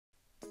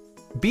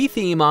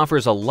Betheme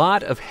offers a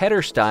lot of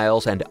header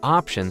styles and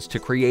options to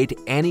create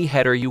any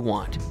header you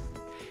want.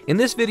 In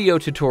this video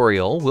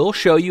tutorial, we'll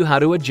show you how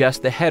to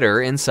adjust the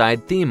header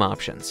inside theme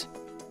options.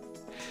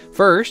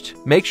 First,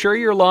 make sure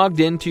you're logged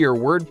into your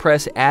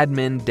WordPress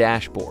admin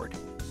dashboard.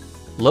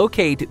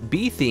 Locate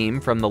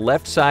Betheme from the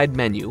left side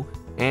menu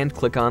and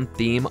click on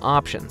Theme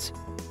Options.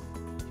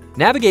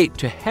 Navigate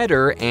to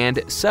Header and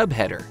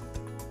Subheader.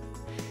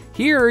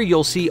 Here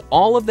you'll see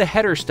all of the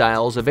header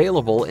styles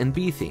available in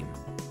Betheme.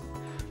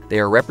 They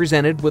are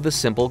represented with a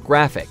simple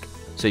graphic,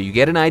 so you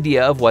get an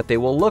idea of what they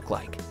will look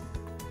like.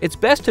 It's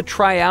best to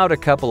try out a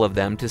couple of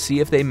them to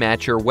see if they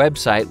match your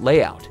website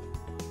layout.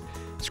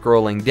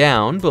 Scrolling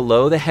down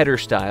below the header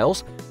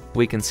styles,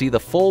 we can see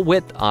the full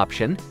width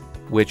option,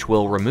 which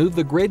will remove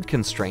the grid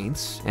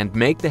constraints and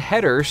make the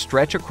header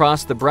stretch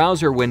across the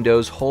browser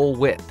window's whole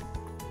width.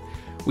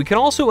 We can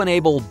also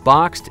enable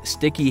boxed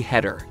sticky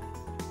header.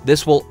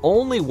 This will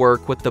only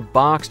work with the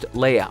boxed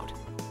layout.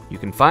 You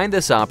can find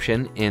this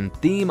option in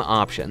Theme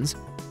Options,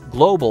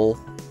 Global,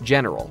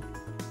 General.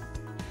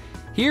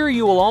 Here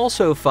you will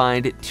also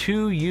find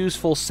two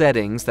useful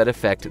settings that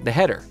affect the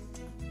header.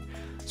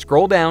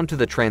 Scroll down to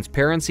the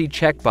transparency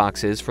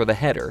checkboxes for the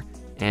header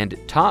and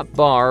top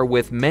bar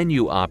with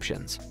menu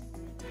options.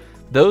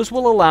 Those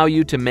will allow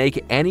you to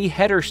make any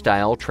header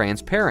style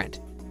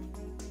transparent.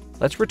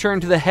 Let's return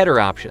to the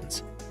header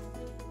options.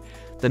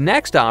 The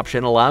next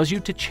option allows you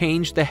to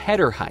change the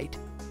header height.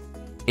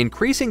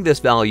 Increasing this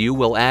value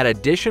will add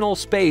additional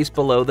space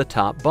below the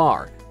top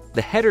bar,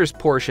 the headers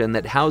portion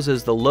that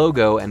houses the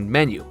logo and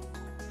menu.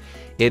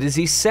 It is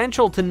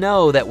essential to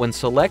know that when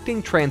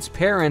selecting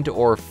transparent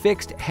or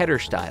fixed header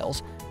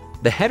styles,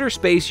 the header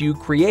space you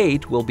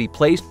create will be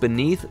placed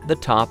beneath the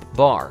top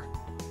bar.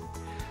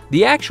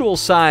 The actual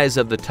size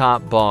of the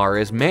top bar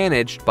is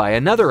managed by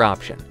another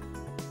option.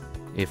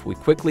 If we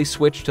quickly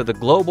switch to the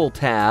Global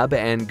tab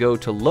and go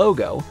to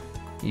Logo,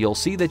 you'll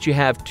see that you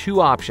have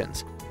two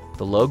options,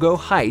 the logo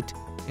height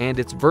and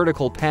its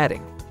vertical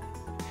padding.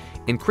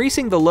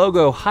 Increasing the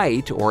logo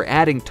height or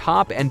adding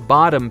top and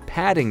bottom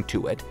padding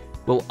to it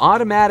will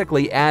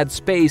automatically add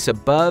space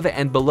above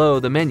and below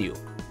the menu.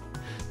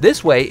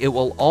 This way it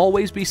will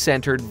always be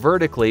centered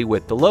vertically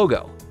with the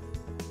logo.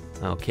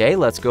 Okay,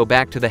 let's go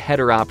back to the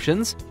header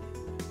options.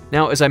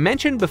 Now, as I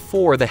mentioned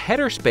before, the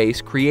header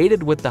space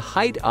created with the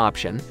height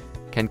option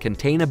can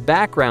contain a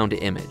background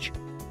image.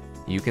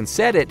 You can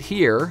set it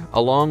here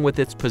along with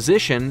its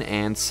position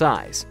and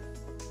size.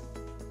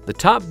 The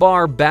top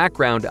bar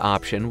background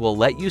option will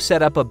let you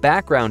set up a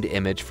background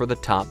image for the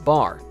top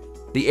bar,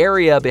 the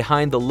area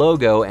behind the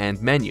logo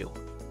and menu.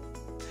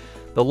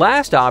 The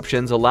last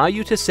options allow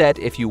you to set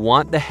if you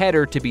want the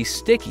header to be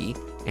sticky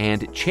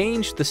and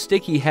change the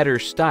sticky header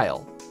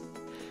style.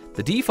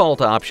 The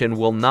default option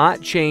will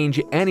not change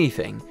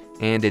anything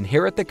and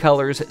inherit the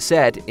colors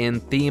set in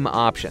Theme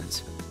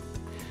Options.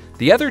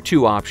 The other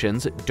two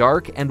options,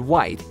 dark and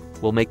white,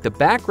 will make the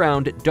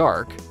background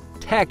dark,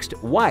 text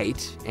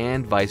white,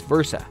 and vice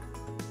versa.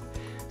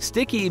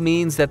 Sticky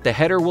means that the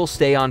header will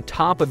stay on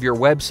top of your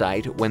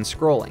website when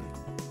scrolling.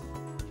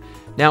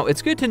 Now,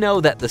 it's good to know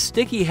that the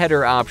sticky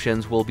header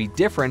options will be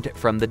different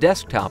from the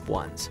desktop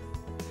ones.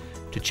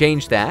 To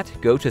change that,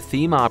 go to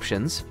Theme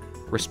Options,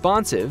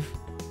 Responsive,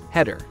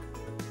 Header.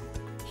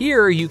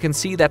 Here you can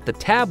see that the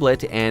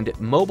tablet and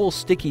mobile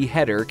sticky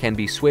header can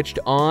be switched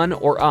on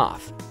or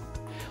off.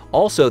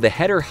 Also, the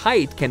header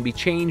height can be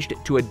changed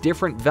to a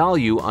different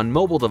value on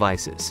mobile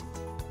devices.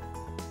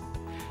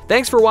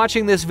 Thanks for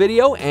watching this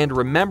video, and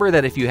remember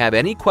that if you have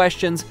any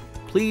questions,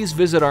 please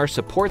visit our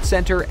support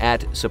center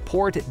at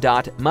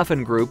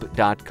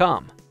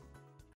support.muffingroup.com.